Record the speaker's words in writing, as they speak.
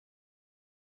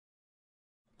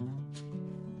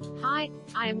Hi,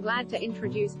 I am glad to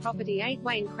introduce property 8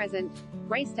 Wayne Crescent,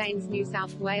 Greystanes, New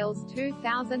South Wales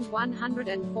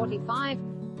 2145.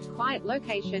 Quiet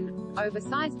location,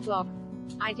 oversized block.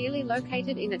 Ideally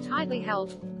located in a tightly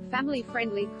held,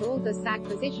 family-friendly cul-de-sac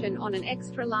position on an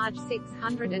extra-large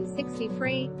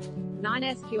 663, 9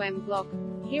 SQM block.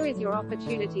 Here is your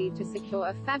opportunity to secure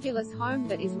a fabulous home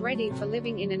that is ready for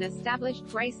living in an established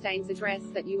Greystanes address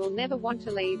that you will never want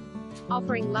to leave.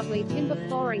 Offering lovely timber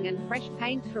flooring and fresh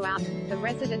paint throughout, the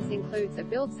residence includes a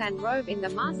built-in robe in the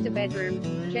master bedroom,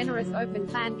 generous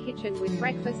open-plan kitchen with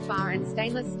breakfast bar and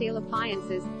stainless steel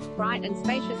appliances, bright and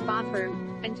spacious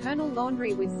bathroom, internal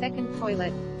laundry with second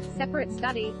toilet, separate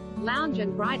study, lounge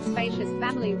and bright spacious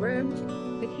family room.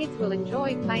 The kids will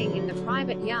enjoy playing in the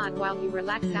private yard while you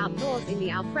relax outdoors in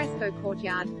the alfresco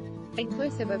courtyard.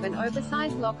 Inclusive of an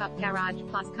oversized lock-up garage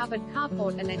plus covered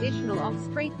carport and additional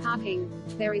off-street parking,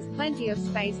 there is plenty of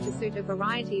space to suit a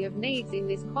variety of needs in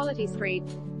this quality street.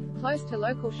 Close to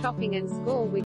local shopping and school with